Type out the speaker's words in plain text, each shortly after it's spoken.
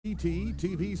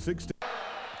TV 16.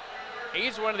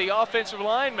 He's one of the offensive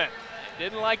linemen.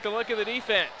 Didn't like the look of the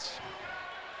defense.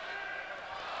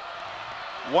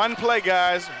 One play,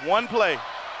 guys, one play.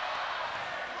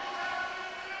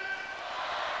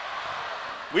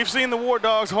 We've seen the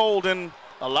Wardogs hold in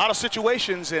a lot of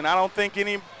situations, and I don't think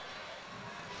any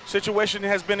situation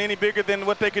has been any bigger than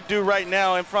what they could do right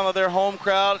now in front of their home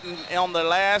crowd and on the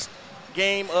last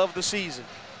game of the season.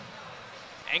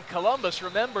 And Columbus,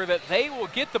 remember that they will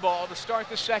get the ball to start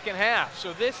the second half.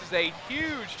 So this is a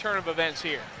huge turn of events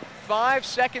here. 5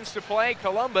 seconds to play.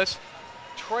 Columbus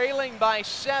trailing by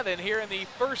 7 here in the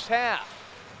first half.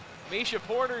 Misha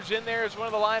Porter's in there as one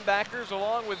of the linebackers,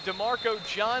 along with DeMarco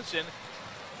Johnson.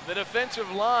 The defensive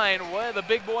line, one of the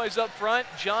big boys up front,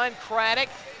 John Craddock,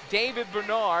 David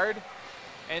Bernard,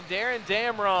 and Darren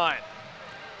Damron.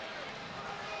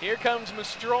 Here comes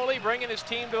Mastroli bringing his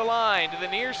team to the line. To the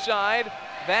near side,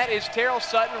 that is Terrell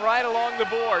Sutton right along the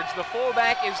boards. The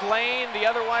fullback is Lane. The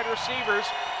other wide receivers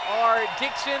are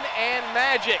Dixon and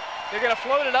Magic. They're going to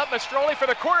float it up. Mastroli for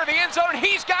the corner of the end zone.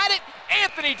 He's got it.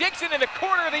 Anthony Dixon in the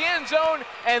corner of the end zone.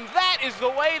 And that is the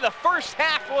way the first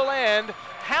half will end.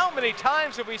 How many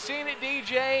times have we seen it,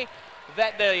 DJ,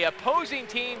 that the opposing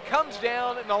team comes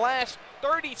down in the last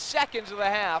 30 seconds of the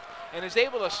half and is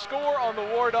able to score on the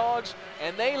Wardogs,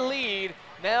 and they lead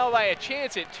now by a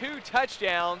chance at 2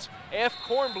 touchdowns if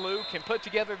Kornblue can put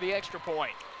together the extra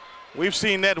point. We've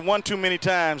seen that one too many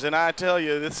times, and I tell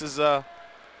you, this is a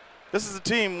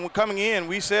team coming in,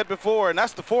 we said before, and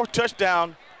that's the 4th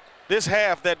touchdown this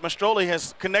half that Mastroli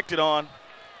has connected on.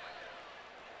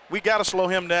 We got to slow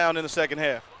him down in the second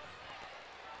half.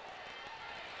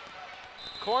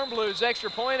 Kornblue's extra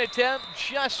point attempt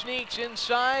just sneaks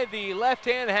inside the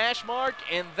left-hand hash mark,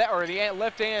 and that, or the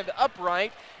left-hand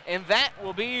upright, and that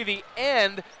will be the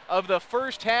end of the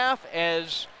first half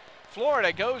as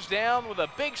Florida goes down with a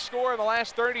big score in the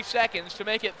last 30 seconds to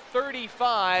make it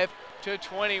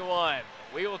 35-21.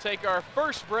 We will take our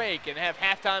first break and have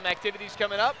halftime activities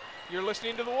coming up. You're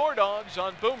listening to the Wardogs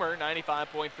on Boomer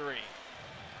 95.3.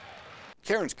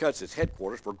 Karen's Cuts is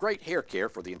headquarters for great hair care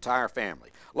for the entire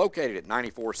family. Located at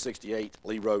 9468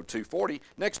 Lee Road 240,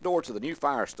 next door to the new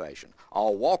fire station.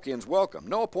 All walk-ins welcome,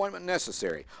 no appointment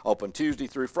necessary. Open Tuesday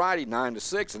through Friday 9 to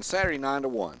 6 and Saturday 9 to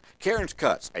 1. Karen's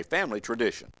Cuts, a family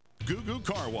tradition. Goo Goo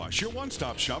Car Wash, your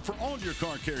one-stop shop for all your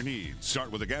car care needs.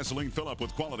 Start with a gasoline fill-up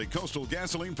with quality Coastal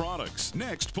gasoline products.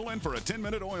 Next, pull in for a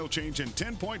 10-minute oil change and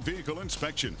 10-point vehicle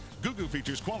inspection. Goo Goo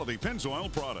features quality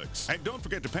Pennzoil products. And don't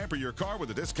forget to pamper your car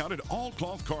with a discounted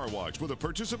all-cloth car wash with a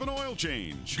purchase of an oil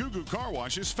change. Goo Goo Car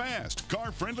Wash is fast,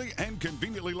 car-friendly, and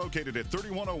conveniently located at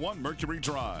 3101 Mercury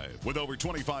Drive. With over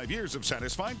 25 years of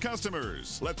satisfied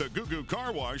customers. Let the Goo Goo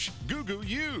Car Wash Goo Goo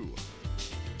you.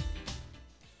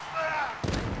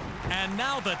 And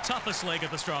now the toughest leg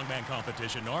of the strongman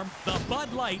competition, Norm, the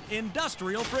Bud Light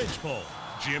Industrial Bridge Pull.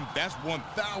 Jim, that's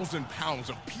 1,000 pounds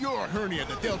of pure hernia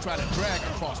that they'll try to drag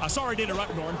across. Sorry to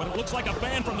interrupt, Norm, but it looks like a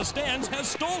fan from the stands has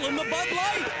stolen the Bud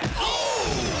Light.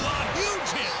 Oh! A huge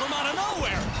hit from out of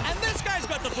nowhere. And this guy's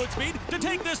got the foot speed to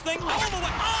take this thing all the way.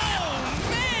 Oh,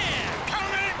 man!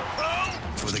 Coming, bro!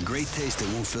 For the great taste that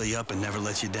won't fill you up and never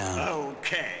lets you down.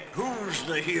 Okay, who's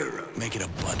the hero? Make it a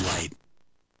Bud Light.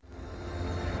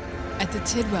 At the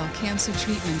Tidwell Cancer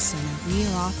Treatment Center, we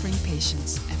are offering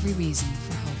patients every reason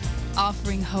for hope.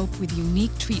 Offering hope with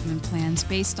unique treatment plans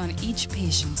based on each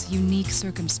patient's unique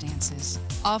circumstances.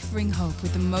 Offering hope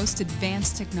with the most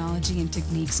advanced technology and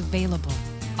techniques available.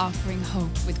 Offering hope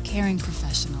with caring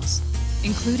professionals,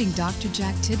 including Dr.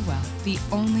 Jack Tidwell, the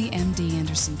only MD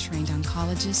Anderson-trained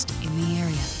oncologist in the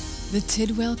area. The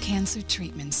Tidwell Cancer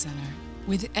Treatment Center,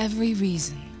 with every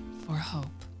reason for hope.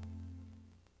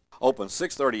 Open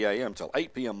 6:30 a.m. till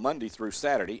 8 p.m. Monday through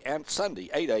Saturday and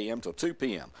Sunday 8 a.m. till 2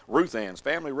 p.m. Ruth Ann's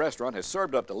Family Restaurant has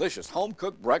served up delicious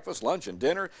home-cooked breakfast, lunch, and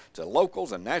dinner to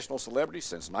locals and national celebrities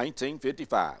since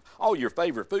 1955. All your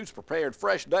favorite foods prepared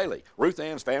fresh daily. Ruth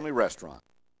Ann's Family Restaurant.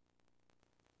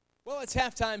 Well, it's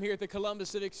halftime here at the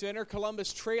Columbus Civic Center.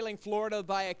 Columbus trailing Florida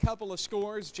by a couple of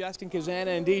scores, Justin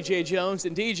Kazana and DJ Jones.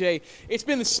 And DJ, it's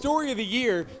been the story of the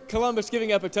year, Columbus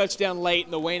giving up a touchdown late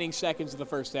in the waning seconds of the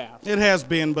first half. It has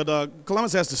been, but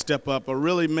Columbus has to step up or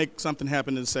really make something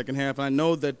happen in the second half. I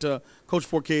know that Coach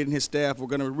Forcade and his staff were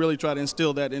going to really try to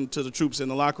instill that into the troops in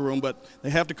the locker room, but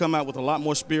they have to come out with a lot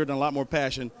more spirit and a lot more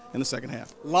passion in the second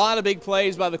half. A lot of big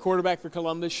plays by the quarterback for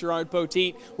Columbus, Sherrod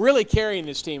Poteet, really carrying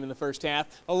this team in the first half,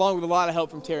 along with a lot of help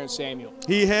from Terrence Samuel.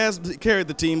 He has carried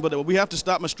the team, but we have to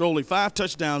stop Mastroli. 5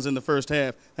 touchdowns in the first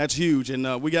half. That's huge,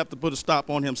 and we got to put a stop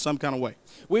on him some kind of way.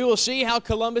 We will see how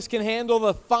Columbus can handle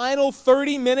the final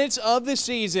 30 minutes of the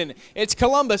season. It's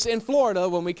Columbus in Florida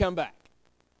when we come back.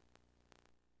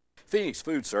 Phoenix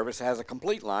Food Service has a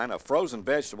complete line of frozen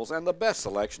vegetables and the best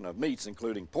selection of meats,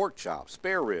 including pork chops,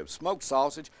 spare ribs, smoked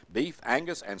sausage, beef,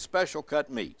 Angus, and special cut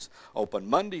meats. Open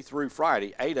Monday through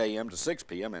Friday, 8 a.m. to 6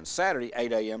 p.m. and Saturday,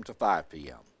 8 a.m. to 5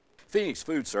 p.m. Phoenix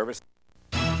Food Service.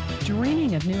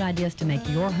 Dreaming of new ideas to make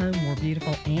your home more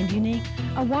beautiful and unique?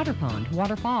 A water pond,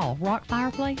 waterfall, rock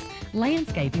fireplace,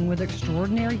 landscaping with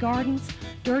extraordinary gardens?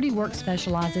 Dirty Work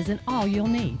specializes in all you'll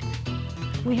need.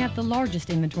 We have the largest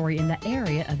inventory in the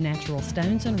area of natural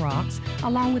stones and rocks,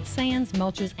 along with sands,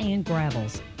 mulches, and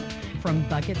gravels. From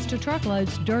buckets to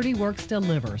truckloads, Dirty Works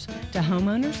delivers to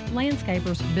homeowners,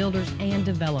 landscapers, builders, and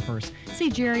developers. See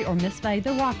Jerry or Miss Faye,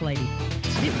 the Rock Lady,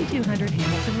 5200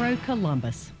 Hamilton Road,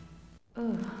 Columbus.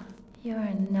 Ooh, you're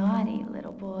a naughty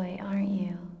little boy, aren't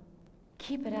you?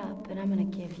 Keep it up, and I'm gonna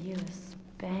give you a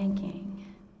spanking.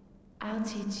 I'll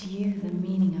teach you the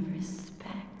meaning of respect.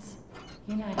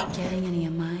 You're not getting any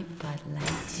of my Bud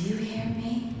Light. Do you hear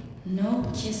me? No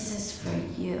kisses for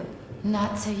you.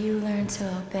 Not till you learn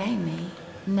to obey me.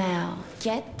 Now,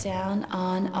 get down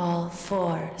on all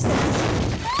fours.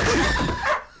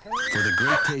 For the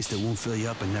great taste that won't fill you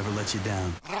up and never let you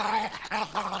down,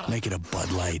 make it a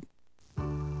Bud Light.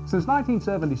 Since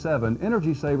 1977,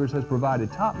 Energy Savers has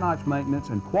provided top-notch maintenance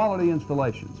and quality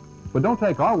installations. But don't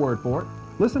take our word for it.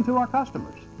 Listen to our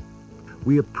customers.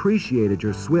 We appreciated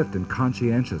your swift and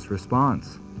conscientious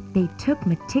response. They took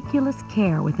meticulous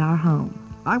care with our home.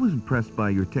 I was impressed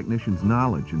by your technicians'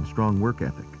 knowledge and strong work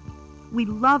ethic. We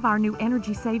love our new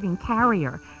energy-saving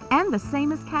carrier and the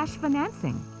same as cash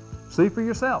financing. See for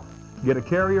yourself. Get a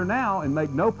carrier now and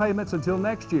make no payments until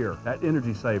next year at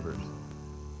Energy Savers.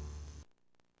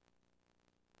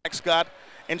 Scott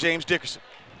and James Dickerson.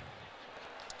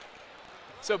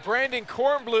 So Brandon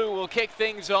Kornblue will kick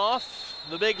things off.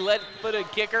 The big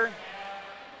lead-footed kicker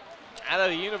out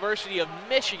of the University of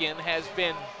Michigan has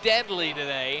been deadly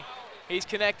today. He's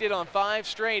connected on 5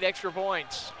 straight extra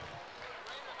points.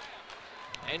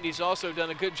 And he's also done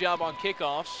a good job on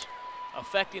kickoffs,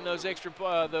 affecting those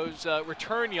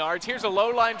return yards. Here's a low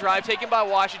line drive taken by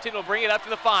Washington. Will bring it up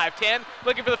to the 5, 10,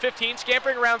 looking for the 15,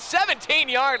 scampering around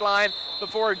 17-yard line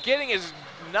before getting his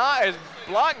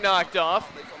block knocked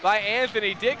off by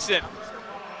Anthony Dixon.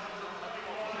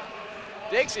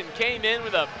 Dixon came in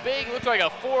with a big, looked like a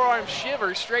forearm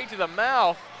shiver straight to the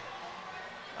mouth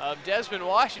of Desmond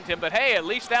Washington, but hey, at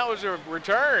least that was a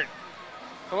return.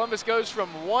 Columbus goes from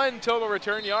 1 total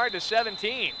return yard to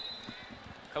 17.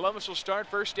 Columbus will start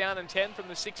first down and 10 from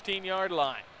the 16-yard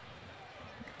line.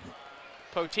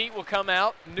 Poteet will come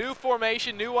out. New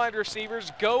formation, new wide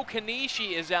receivers. Go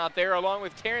Kanishi is out there along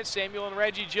with Terrence Samuel and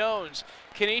Reggie Jones.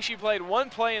 Kanishi played 1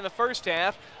 play in the first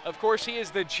half. Of course, he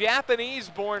is the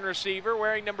Japanese-born receiver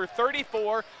wearing number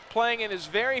 34, playing in his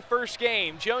very first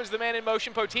game. Jones the man in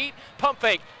motion. Poteet, pump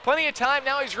fake. Plenty of time.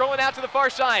 Now he's rolling out to the far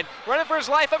side. Running for his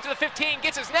life up to the 15.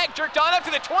 Gets his neck jerked on up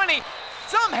to the 20.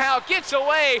 Somehow gets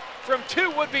away from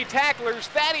 2 would-be tacklers,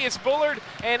 Thaddeus Bullard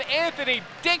and Anthony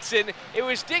Dixon. It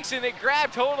was Dixon that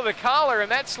grabbed hold of the collar,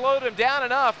 and that slowed him down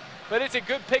enough, but it's a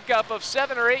good pickup of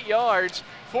 7 or 8 yards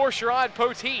for Sherrod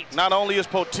Poteet. Not only is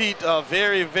Poteet a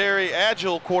very, very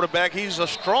agile quarterback, he's a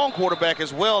strong quarterback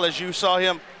as well, as you saw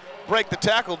him break the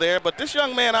tackle there, but this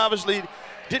young man obviously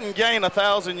didn't gain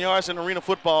 1,000 yards in arena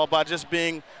football by just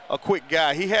being a quick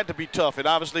guy. He had to be tough, and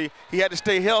obviously he had to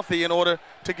stay healthy in order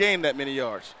to gain that many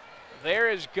yards.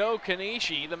 There is Go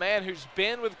Kanishi, the man who's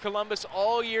been with Columbus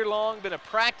all year long, been a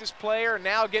practice player,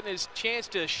 now getting his chance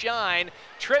to shine.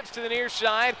 Trips to the near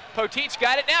side. Poteet's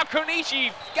got it. Now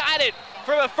Kanishi got it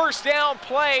for the first down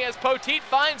play as Poteet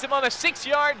finds him on a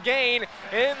 6-yard gain.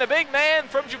 And the big man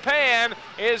from Japan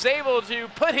is able to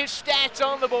put his stats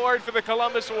on the board for the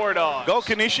Columbus Wardogs. Go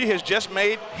Kanishi has just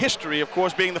made history, of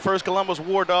course, being the first Columbus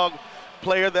Wardog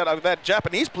player, that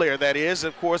Japanese player that is,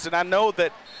 of course, and I know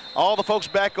that all the folks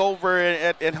back over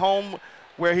at home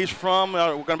where he's from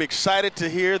we're going to be excited to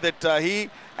hear that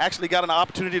he actually got an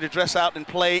opportunity to dress out and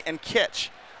play and catch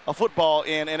a football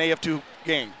in an AF2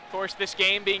 game. Of course, this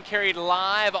game being carried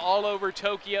live all over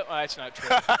Tokyo. Oh, that's not true.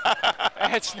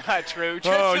 That's not true.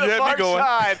 Trips to the far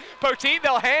side. Poteet,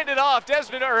 they'll hand it off.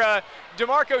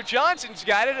 DeMarco Johnson's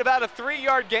got it, about a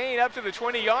 3-yard gain up to the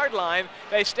 20-yard line.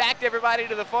 They stacked everybody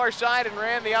to the far side and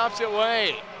ran the opposite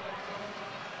way.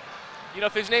 You know,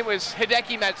 if his name was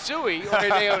Hideki Matsui or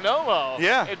Hideo Nomo,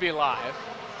 yeah, it'd be live.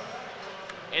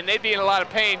 And they'd be in a lot of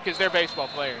pain because they're baseball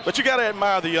players. But you got to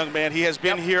admire the young man. He has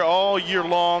been here all year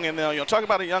long. And, talk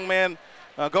about a young man,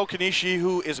 Go Kanishi,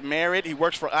 who is married. He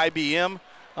works for IBM.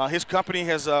 His company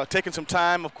has taken some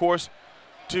time, of course,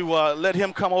 to let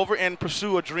him come over and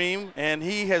pursue a dream. And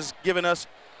he has given us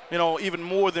you know, even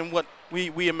more than what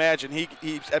we imagine.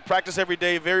 He's at practice every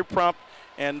day, very prompt,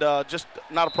 and just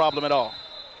not a problem at all.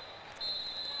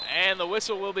 And the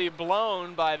whistle will be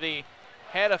blown by the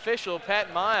head official,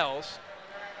 Pat Miles.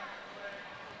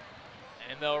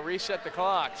 And they'll reset the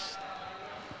clocks.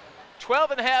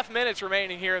 12.5 minutes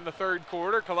remaining here in the third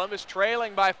quarter. Columbus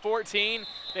trailing by 14.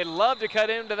 They'd love to cut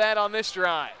into that on this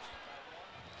drive.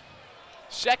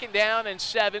 2nd down and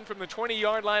 7 from the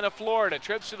 20-yard line of Florida.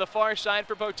 Trips to the far side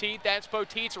for Poteet. That's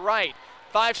Poteet's right.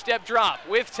 5-step drop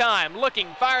with time. Looking,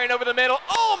 firing over the middle.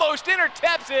 Almost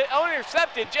intercepted,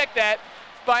 check that,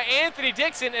 by Anthony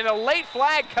Dixon, and a late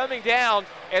flag coming down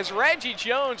as Reggie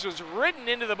Jones was ridden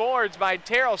into the boards by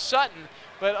Terrell Sutton.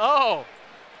 But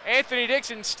Anthony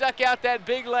Dixon stuck out that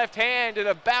big left hand and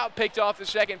about picked off the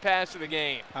second pass of the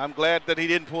game. I'm glad that he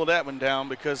didn't pull that one down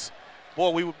because, boy,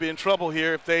 we would be in trouble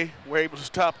here if they were able to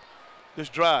stop this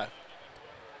drive.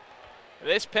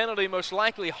 This penalty most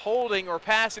likely holding or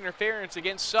pass interference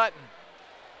against Sutton.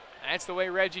 That's the way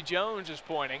Reggie Jones is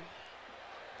pointing.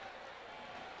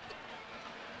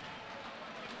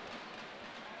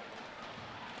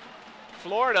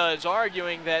 Florida is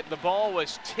arguing that the ball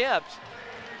was tipped.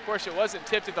 Of course, it wasn't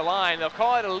tipped at the line. They'll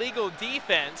call it illegal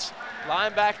defense.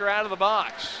 Linebacker out of the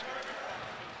box.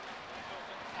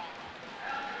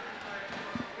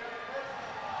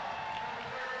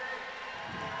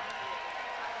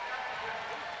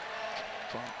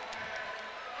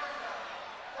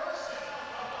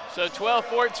 So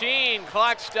 12-14,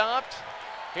 clock stopped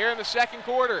here in the second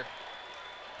quarter.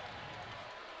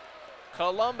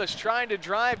 Columbus trying to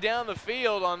drive down the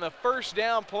field on the first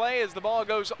down play as the ball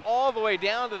goes all the way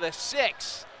down to the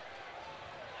 6.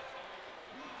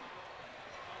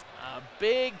 A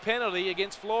big penalty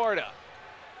against Florida.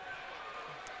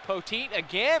 Poteet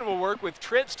again will work with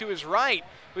trips to his right.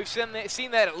 We've seen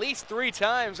that at least 3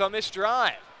 times on this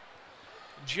drive.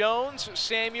 Jones,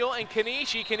 Samuel, and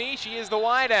Kanishi. Kanishi is the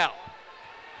wideout.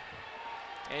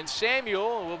 And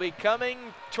Samuel will be coming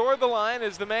toward the line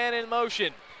as the man in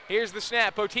motion. Here's the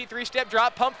snap. Poteet 3-step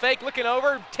drop, pump fake, looking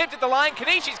over, tipped at the line.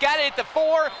 Kanishi's got it at the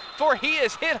 4, for he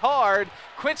is hit hard.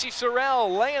 Quincy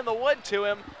Sorrell laying the wood to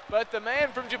him, but the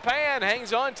man from Japan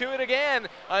hangs on to it again.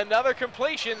 Another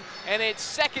completion, and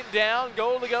it's 2nd down,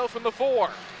 goal to go from the 4.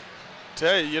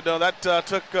 Tell you, that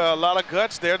took a lot of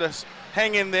guts there to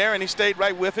hang in there, and he stayed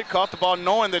right with it, caught the ball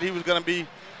knowing that he was going to be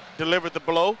delivered the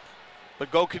blow.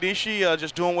 But Go Kanishi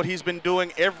just doing what he's been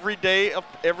doing every day of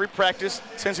every practice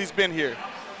since he's been here.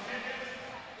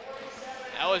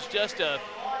 That was just a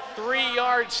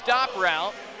 3-yard stop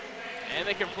route, and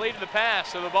they completed the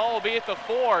pass. So the ball will be at the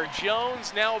 4.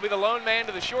 Jones now will be the lone man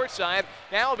to the short side.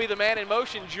 Now will be the man in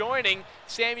motion joining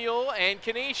Samuel and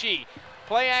Kanishi.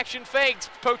 Play action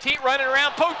fakes. Poteet running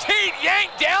around. Poteet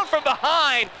yanked down from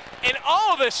behind. And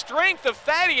all the strength of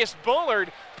Thaddeus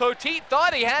Bullard. Poteet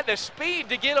thought he had the speed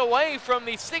to get away from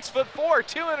the 6'4",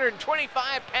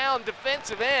 225-pound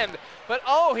defensive end. But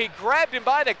he grabbed him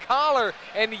by the collar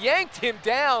and yanked him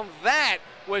down. That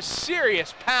was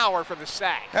serious power for the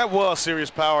sack. That was serious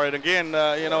power. And again,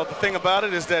 the thing about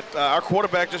it is that our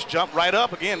quarterback just jumped right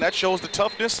up. Again, that shows the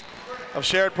toughness of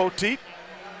Sherrod Poteet.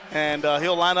 And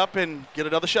he'll line up and get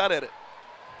another shot at it.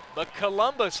 But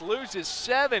Columbus loses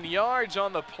 7 yards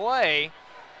on the play,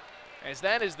 as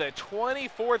that is the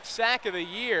 24th sack of the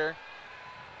year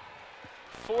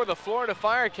for the Florida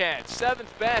Firecats.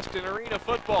 7th best in arena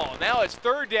football. Now it's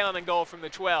 3rd down and goal from the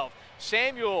 12.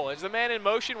 Samuel is the man in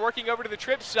motion, working over to the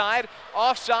trip side.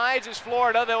 Offsides is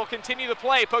Florida. They will continue the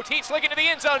play. Poteet's looking to the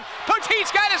end zone.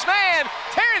 Poteet's got his man.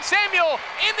 Terrence Samuel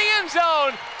in the end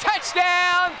zone.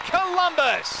 Touchdown,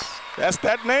 Columbus. That's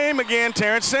that name again,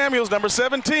 Terrence Samuels, number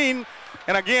 17.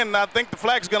 And again, I think the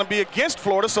flag's going to be against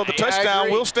Florida, so the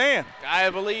touchdown will stand. I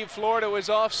believe Florida was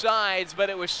offsides, but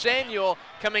it was Samuel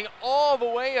coming all the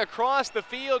way across the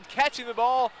field, catching the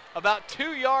ball about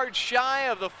 2 yards shy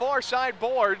of the far side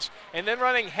boards, and then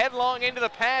running headlong into the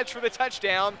pads for the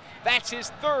touchdown. That's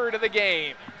his 3rd of the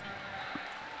game.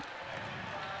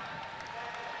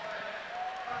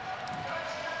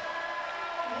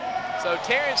 So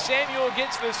Terrence Samuel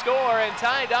gets the score, and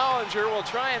Ty Dollinger will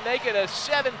try and make it a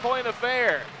 7-point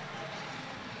affair.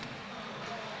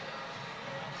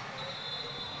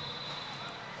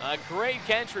 A great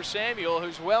catch for Samuel,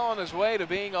 who's well on his way to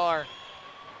being our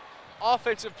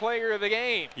offensive player of the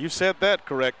game. You said that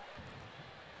correct.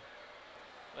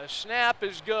 The snap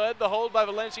is good. The hold by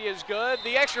Valencia is good.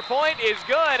 The extra point is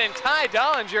good, and Ty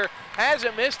Dollinger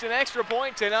hasn't missed an extra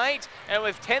point tonight. And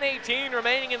with 10:18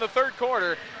 remaining in the third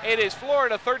quarter, it is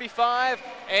Florida 35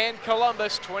 and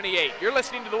Columbus 28. You're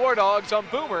listening to the Wardogs on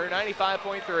Boomer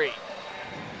 95.3.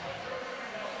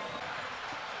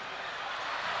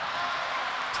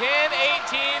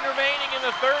 10:18 remaining in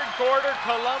the third quarter.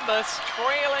 Columbus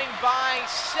trailing by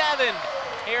 7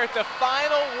 here at the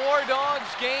final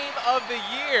Wardogs game of the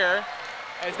year,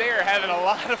 as they are having a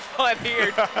lot of fun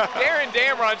here. Darren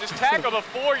Damron just tackled a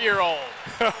 4-year-old.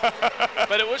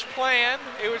 But it was planned.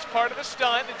 It was part of the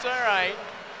stunt. It's all right.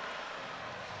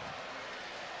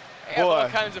 They have all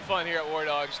kinds of fun here at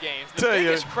Wardogs games. The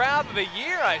biggest crowd of the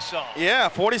year I saw. Yeah,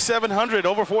 4,700,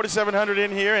 over 4,700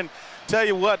 in here. And tell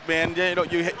you what, man,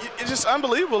 it's just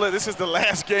unbelievable that this is the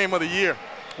last game of the year.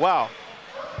 Wow.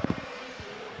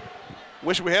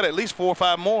 Wish we had at least 4 or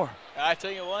 5 more. I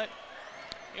tell you what,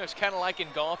 it's kind of like in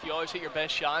golf. You always hit your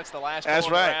best shots the last That's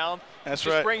hole of the right. round. That's it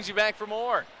just right. brings you back for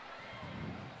more.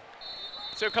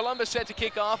 So Columbus set to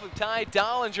kick off with Ty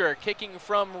Dollinger kicking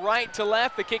from right to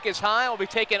left. The kick is high. Will be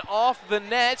taken off the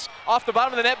nets, off the bottom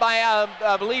of the net by,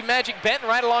 I believe, Magic Benton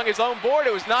right along his own board.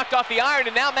 It was knocked off the iron,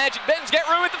 and now Magic Benton's got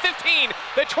room at the 15,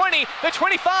 the 20, the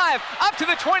 25, up to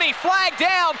the 20, flag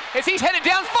down as he's headed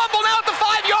down, fumble now at the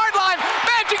 5-yard line.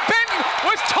 Magic Benton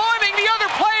was taunting the other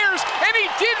players, and he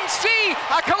didn't see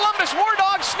a Columbus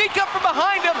Wardog sneak up from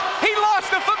behind him. He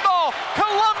lost the football.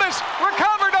 Columbus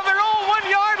recovered on their own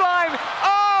 1-yard line.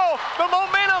 The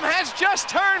momentum has just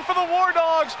turned for the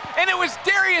Wardogs, and it was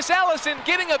Darius Ellison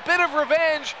getting a bit of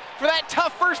revenge for that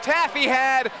tough first half he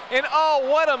had. And oh,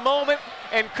 what a moment,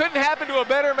 and couldn't happen to a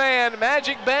better man.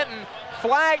 Magic Benton,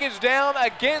 flag is down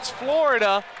against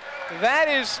Florida. That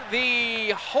is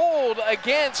the hold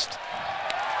against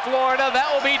Florida. That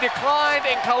will be declined,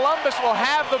 and Columbus will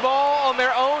have the ball on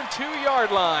their own 2-yard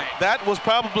line. That was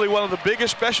probably one of the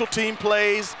biggest special team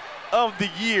plays of the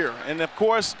year. And of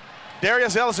course,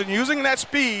 Darius Ellison using that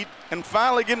speed and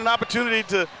finally getting an opportunity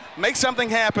to make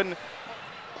something happen.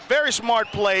 Very smart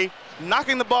play,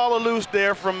 knocking the ball loose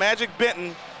there from Magic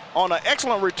Benton on an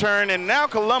excellent return. And now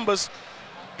Columbus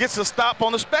gets a stop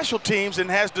on the special teams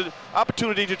and has the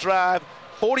opportunity to drive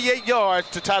 48 yards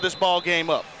to tie this ball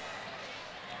game up.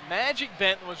 Magic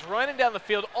Benton was running down the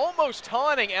field, almost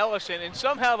taunting Ellison, and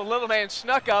somehow the little man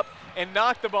snuck up and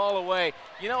knocked the ball away.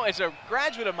 You know, as a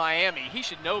graduate of Miami, he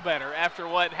should know better after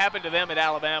what happened to them at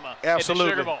Alabama. Absolutely. At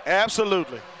the Sugar Bowl.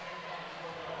 Absolutely.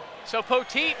 So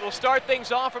Poteet will start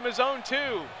things off from his own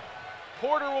 2.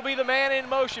 Porter will be the man in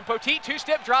motion. Poteet,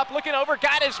 2-step drop, looking over,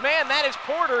 got his man. That is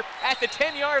Porter at the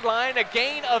 10-yard line, a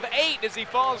gain of 8 as he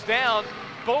falls down.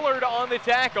 Bullard on the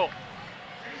tackle.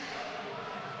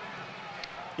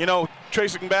 You know,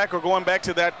 tracing back or going back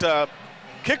to that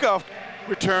kickoff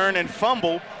return and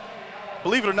fumble,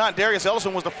 believe it or not, Darius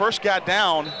Ellison was the first guy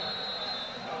down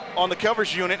on the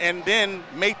coverage unit and then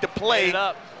made the play,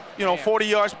 40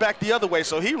 yards back the other way.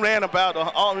 So he ran about,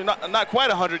 not quite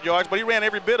 100 yards, but he ran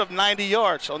every bit of 90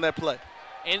 yards on that play.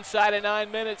 Inside of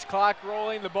 9 minutes, clock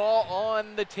rolling, the ball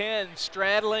on the 10,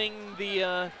 straddling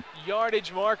the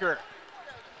yardage marker.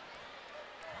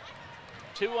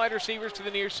 2 wide receivers to the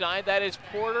near side. That is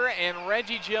Porter and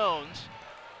Reggie Jones.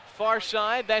 Far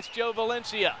side, that's Joe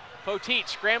Valencia. Poteet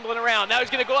scrambling around. Now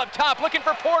he's going to go up top looking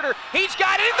for Porter. He's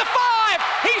got it at the 5.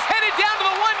 He's headed down to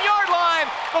the 1-yard line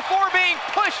before being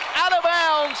pushed out of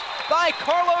bounds by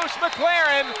Carlos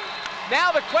McLaren.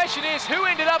 Now the question is, who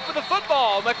ended up with the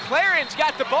football? McLaren's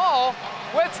got the ball.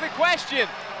 What's the question?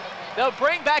 They'll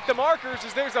bring back the markers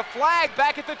as there's a flag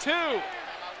back at the 2.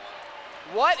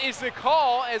 What is the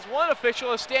call as one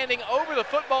official is standing over the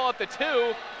football at the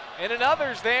 2 and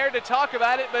another's there to talk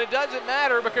about it, but it doesn't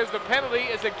matter because the penalty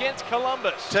is against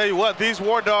Columbus. Tell you what, these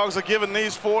Wardogs are giving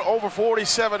these over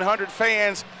 4,700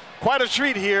 fans quite a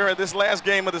treat here at this last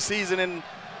game of the season in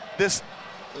this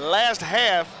last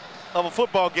half of a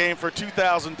football game for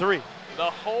 2003. The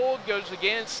hold goes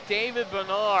against David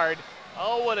Bernard.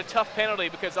 Oh, what a tough penalty,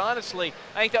 because honestly,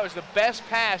 I think that was the best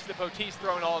pass that Poteet's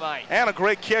thrown all night. And a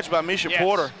great catch by Misha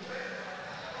Porter.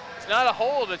 It's not a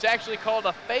hold, it's actually called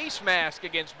a face mask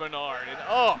against Bernard. And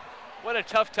oh, what a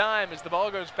tough time as the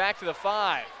ball goes back to the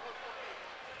 5.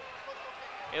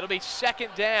 It'll be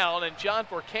 2nd down, and John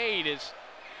Bourcade is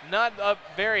not up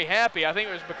very happy. I think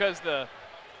it was because the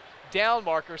down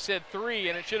marker said 3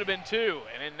 and it should have been 2,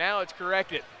 and now it's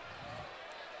corrected.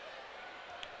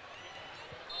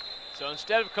 So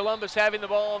instead of Columbus having the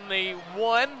ball on the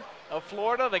 1 of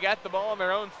Florida, they got the ball on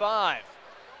their own 5.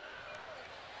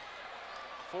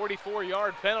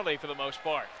 44-yard penalty for the most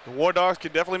part. The Wardogs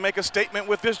can definitely make a statement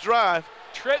with this drive.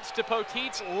 Trips to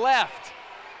Poteet's left.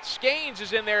 Scaines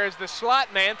is in there as the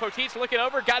slot man. Poteet's looking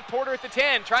over, got Porter at the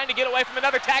 10, trying to get away from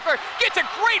another tackler. Gets a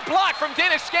great block from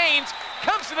Dennis Scaines,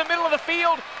 comes to the middle of the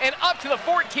field and up to the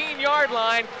 14-yard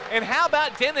line. And how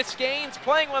about Dennis Scaines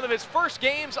playing one of his first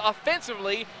games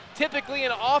offensively, typically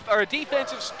a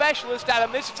defensive specialist out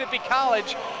of Mississippi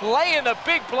College, laying a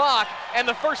big block and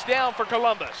the first down for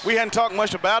Columbus. We hadn't talked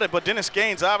much about it, but Dennis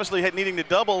Scaines obviously had needing to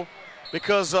double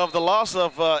because of the loss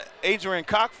of Adrian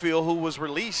Cockfield, who was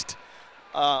released,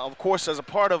 of course, as a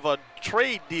part of a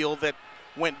trade deal that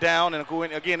went down. And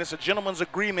again, it's a gentleman's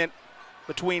agreement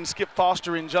between Skip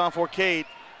Foster and John Forcade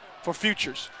for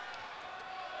futures.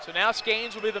 So now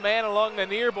Scaines will be the man along the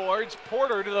near boards,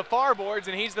 Porter to the far boards,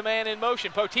 and he's the man in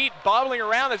motion. Poteet bobbling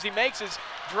around as he makes his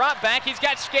drop back. He's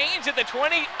got Scaines at the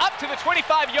 20, up to the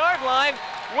 25-yard line.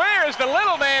 Where is the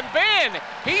little man been?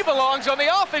 He belongs on the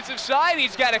offensive side.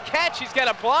 He's got a catch, he's got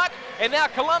a block, and now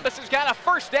Columbus has got a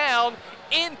first down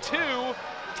into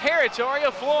territory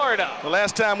of Florida. The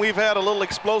last time we've had a little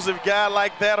explosive guy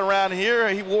like that around here,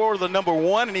 he wore the number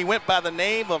 1, and he went by the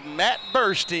name of Matt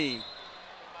Burstein.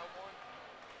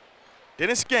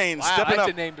 Dennis Scaines stepping up.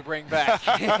 That's a name to bring back.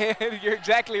 You're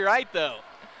exactly right, though.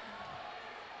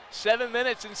 7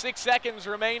 minutes and 6 seconds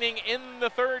remaining in the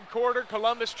third quarter.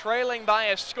 Columbus trailing by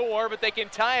a score, but they can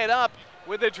tie it up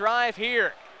with a drive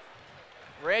here.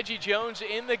 Reggie Jones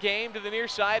in the game to the near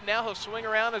side. Now he'll swing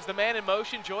around as the man in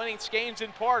motion, joining Scaines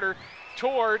and Porter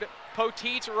toward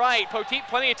Poteet's right. Poteet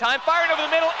plenty of time, firing over the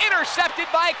middle, intercepted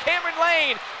by Cameron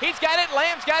Lane. He's got it,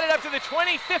 Lamb's got it up to the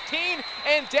 20, 15,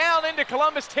 and down into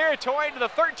Columbus territory to the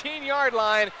 13-yard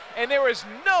line, and there was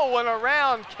no one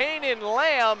around Kanan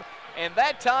Lamb, and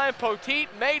that time Poteet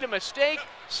made a mistake.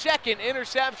 Second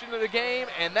interception of the game,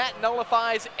 and that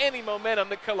nullifies any momentum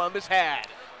that Columbus had.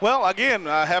 Well, again,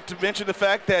 I have to mention the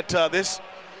fact that this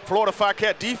Florida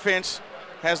Firecat defense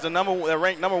has the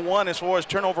ranked number 1 as far as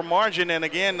turnover margin. And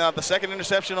again, the second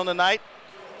interception on the night,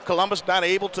 Columbus not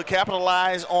able to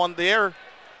capitalize on their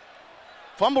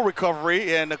fumble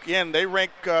recovery. And again, they rank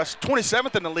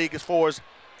 27th in the league as far as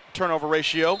turnover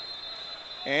ratio.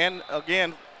 And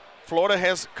again, Florida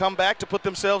has come back to put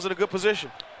themselves in a good position.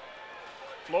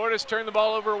 Florida's turned the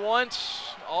ball over once,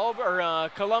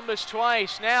 Columbus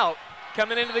twice. Now,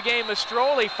 coming into the game,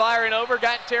 Mastroli firing over,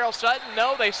 got Terrell Sutton.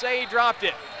 No, they say he dropped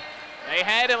it. They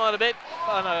had him on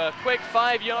a quick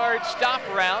 5-yard stop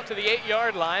route to the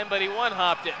 8-yard line, but he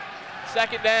one-hopped it.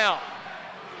 Second down.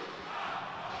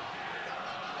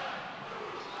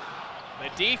 The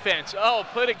defense,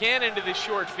 put again into the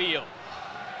short field.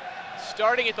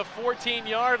 Starting at the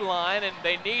 14-yard line, and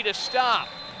they need a stop.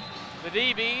 The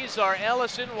DBs are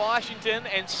Ellison, Washington,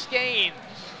 and Scaines.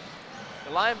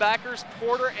 The linebackers,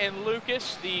 Porter and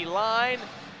Lucas. The line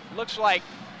looks like,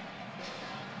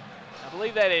 I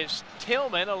believe that is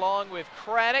Tillman, along with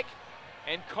Craddock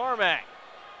and Carmack.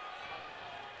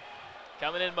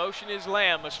 Coming in motion is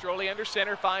Lamb. Mastroli under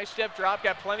center, 5-step drop,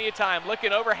 got plenty of time.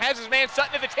 Looking over, has his man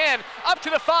Sutton at the 10, up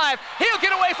to the 5. He'll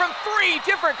get away from 3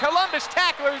 different Columbus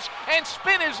tacklers and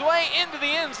spin his way into the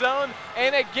end zone.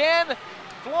 And again,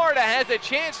 Florida has a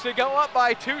chance to go up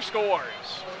by 2 scores.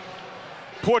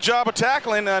 Poor job of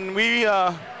tackling, and we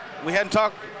hadn't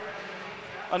talked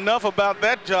enough about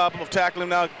that job of tackling.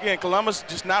 Now, again, Columbus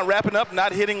just not wrapping up,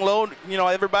 not hitting low. You know,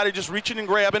 everybody just reaching and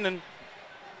grabbing, and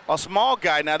a small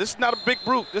guy. Now, this is not a big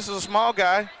brute. This is a small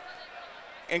guy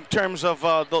in terms of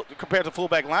compared to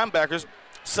fullback linebackers.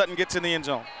 Sutton gets in the end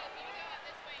zone.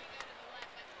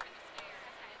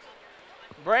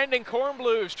 Brandon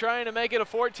Kornblues trying to make it a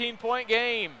 14-point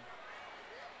game.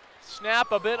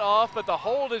 Snap a bit off, but the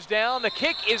hold is down. The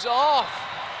kick is off.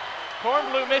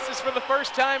 Kornblue misses for the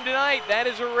first time tonight. That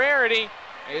is a rarity,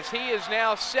 as he is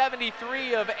now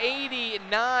 73 of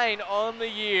 89 on the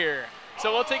year.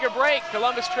 So we'll take a break.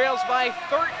 Columbus trails by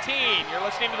 13. You're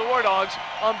listening to the Wardogs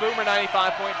on Boomer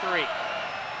 95.3.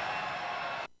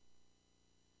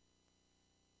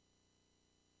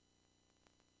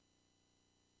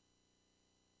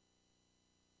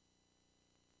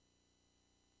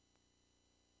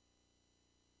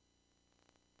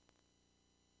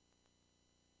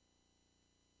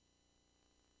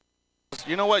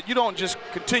 You know what? You don't just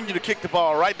continue to kick the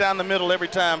ball right down the middle every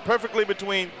time, perfectly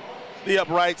between the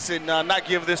uprights, and not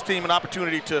give this team an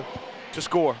opportunity to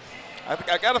score.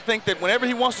 I got to think that whenever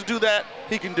he wants to do that,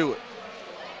 he can do it.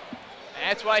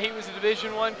 That's why he was a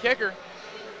Division I kicker,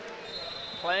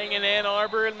 playing in Ann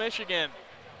Arbor in Michigan.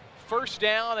 First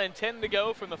down and 10 to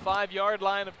go from the 5-yard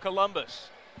line of Columbus.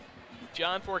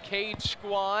 John Forcade's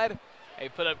squad, they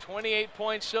put up 28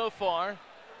 points so far.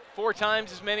 4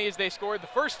 times as many as they scored the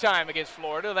first time against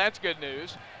Florida. That's good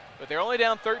news. But they're only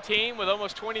down 13 with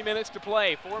almost 20 minutes to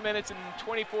play. 4 minutes and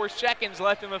 24 seconds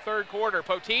left in the third quarter.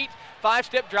 Poteet,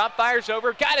 5-step drop, fires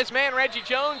over. Got his man Reggie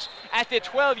Jones at the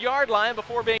 12-yard line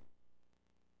before being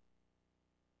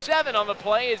 7 on the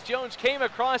play as Jones came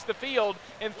across the field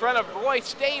in front of Roy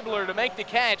Stabler to make the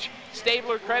catch.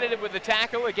 Stabler credited with the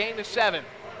tackle, a gain to 7.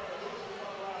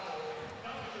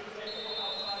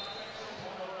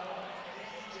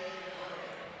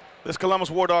 This Columbus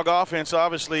Wardog offense,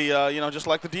 obviously, just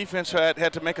like the defense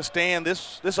had to make a stand,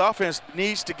 this offense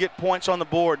needs to get points on the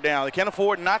board now. They can't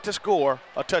afford not to score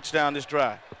a touchdown this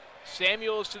drive.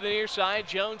 Samuels to the near side.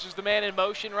 Jones is the man in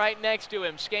motion right next to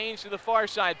him. Scaines to the far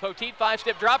side. Poteet,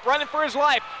 5-step drop, running for his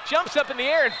life. Jumps up in the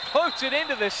air and floats it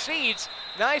into the seats.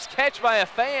 Nice catch by a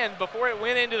fan before it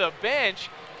went into the bench.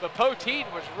 But Poteet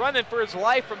was running for his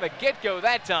life from the get-go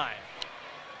that time.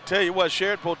 Tell you what,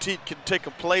 Sherrod Poteet can take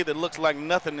a play that looks like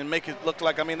nothing and make it look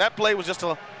like, that play was just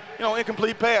a,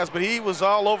 incomplete pass, but he was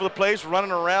all over the place,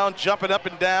 running around, jumping up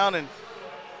and down, and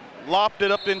lopped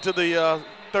it up into the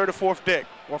third or fourth deck,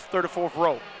 or third or fourth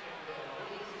row.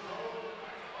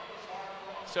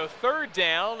 So third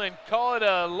down, and call it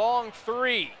a long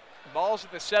 3. The ball's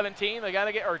at the 17. They got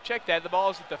to check that. The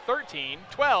ball's at the 13,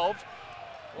 12.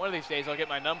 One of these days I'll get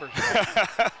my numbers.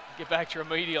 Get back to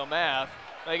remedial math.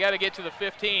 They got to get to the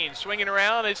 15. Swinging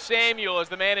around is Samuel as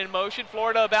the man in motion.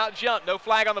 Florida about jump. No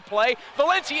flag on the play.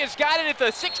 Valencia's got it at the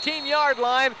 16-yard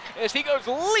line as he goes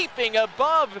leaping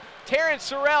above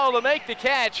Terrence Sorrell to make the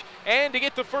catch and to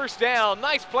get the first down.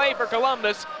 Nice play for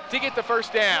Columbus to get the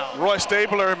first down. Roy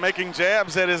Stabler making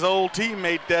jabs at his old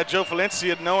teammate, Joe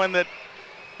Valencia, knowing that,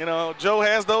 Joe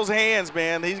has those hands,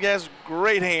 man. He has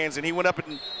great hands, and he went up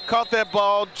and caught that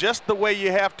ball just the way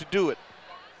you have to do it.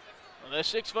 The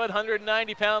 6-foot,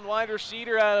 190-pound wide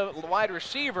receiver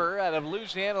out of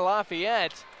Louisiana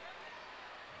Lafayette,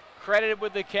 credited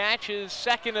with the catch, his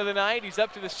second of the night. He's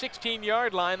up to the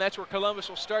 16-yard line. That's where Columbus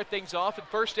will start things off at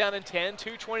first down and 10,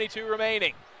 2:22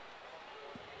 remaining.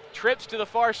 Trips to the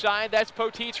far side. That's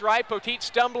Poteet's right. Poteet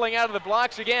stumbling out of the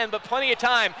blocks again, but plenty of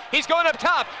time. He's going up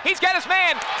top. He's got his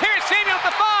man. Terrence Samuel at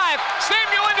the 5.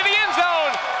 Samuel into the end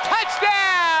zone.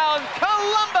 Touchdown,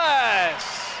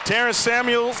 Columbus! Terrence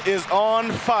Samuels is on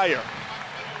fire.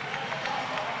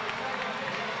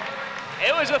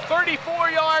 It was a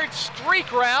 34-yard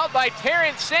streak route by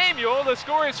Terrence Samuel to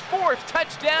score his 4th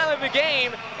touchdown of the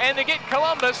game and to get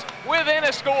Columbus within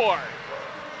a score.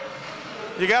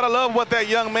 You got to love what that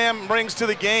young man brings to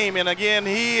the game. And again,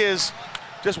 he is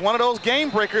just one of those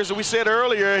game breakers that we said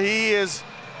earlier. He is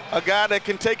a guy that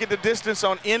can take it the distance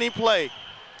on any play.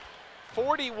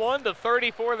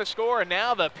 41-34 the score, and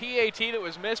now the PAT that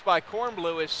was missed by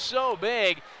Kornblue is so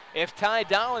big. If Ty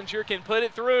Dollinger can put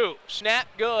it through. Snap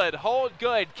good, hold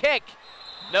good, kick,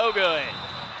 no good.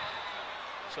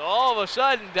 So all of a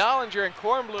sudden, Dollinger and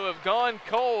Kornblue have gone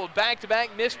cold.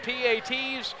 Back-to-back missed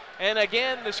PATs, and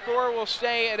again, the score will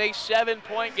stay at a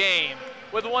 7-point game.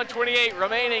 With 1:28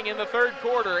 remaining in the third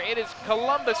quarter, it is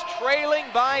Columbus trailing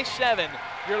by 7.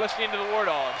 You're listening to the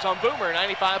Wardogs on Boomer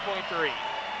 95.3.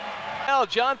 Well,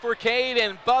 John Fourcade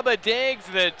and Bubba Diggs,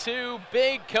 the two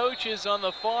big coaches on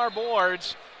the far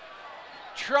boards,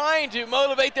 trying to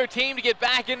motivate their team to get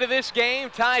back into this game.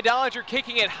 Ty Dollinger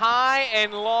kicking it high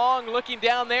and long. Looking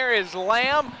down there is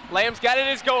Lamb. Lamb's got it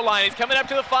at his goal line. He's coming up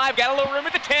to the 5, got a little room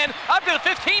at the 10, up to the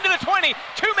 15, to the 20.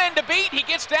 2 men to beat. He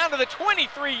gets down to the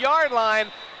 23-yard line,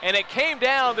 and it came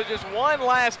down to just one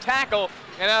last tackle.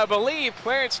 And I believe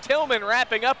Clarence Tillman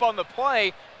wrapping up on the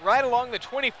play right along the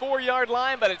 24-yard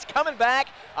line, but it's coming back,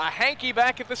 a hanky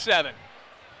back at the 7.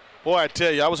 Boy, I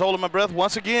tell you, I was holding my breath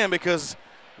once again because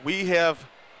we have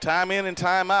time in and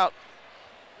time out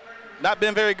not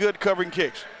been very good covering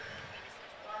kicks.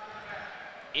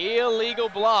 Illegal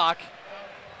block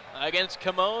against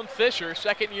Kamon Fisher,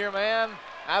 second-year man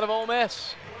out of Ole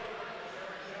Miss.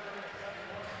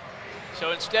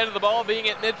 So instead of the ball being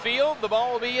at midfield, the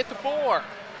ball will be at the 4.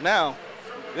 Now,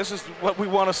 this is what we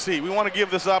want to see. We want to give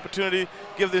this opportunity,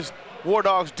 give this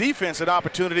Wardogs defense an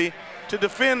opportunity to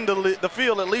defend the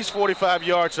field at least 45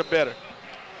 yards or better,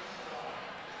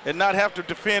 and not have to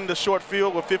defend the short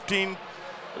field with 15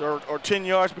 or 10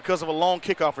 yards because of a long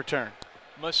kickoff return.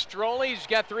 Mastroli's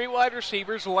got 3 wide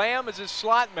receivers. Lamb is his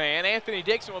slot man. Anthony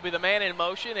Dixon will be the man in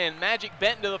motion, and Magic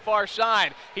Benton to the far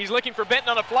side. He's looking for Benton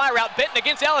on a fly route. Benton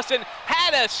against Ellison,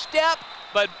 had a step,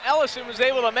 but Ellison was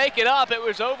able to make it up. It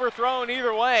was overthrown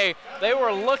either way. They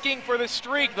were looking for the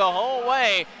streak the whole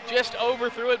way, just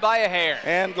overthrew it by a hair.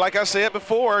 And like I said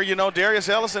before, Darius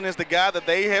Ellison is the guy that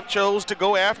they have chose to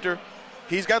go after.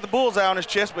 He's got the bullseye on his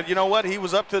chest, but you know what? He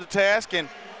was up to the task, and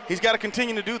he's got to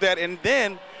continue to do that. And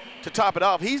then to top it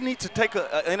off. He needs to take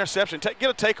an interception, get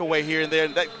a takeaway here and there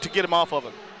to get him off of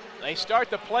him. They start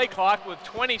the play clock with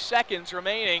 20 seconds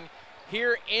remaining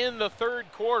here in the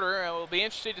third quarter. And we'll be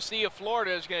interested to see if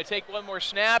Florida is going to take one more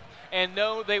snap, and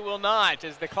no, they will not,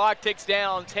 as the clock ticks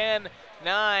down 10,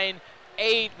 9,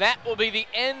 8. That will be the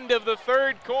end of the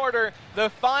third quarter, the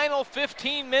final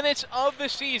 15 minutes of the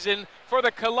season for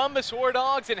the Columbus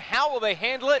Wardogs. And how will they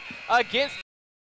handle it against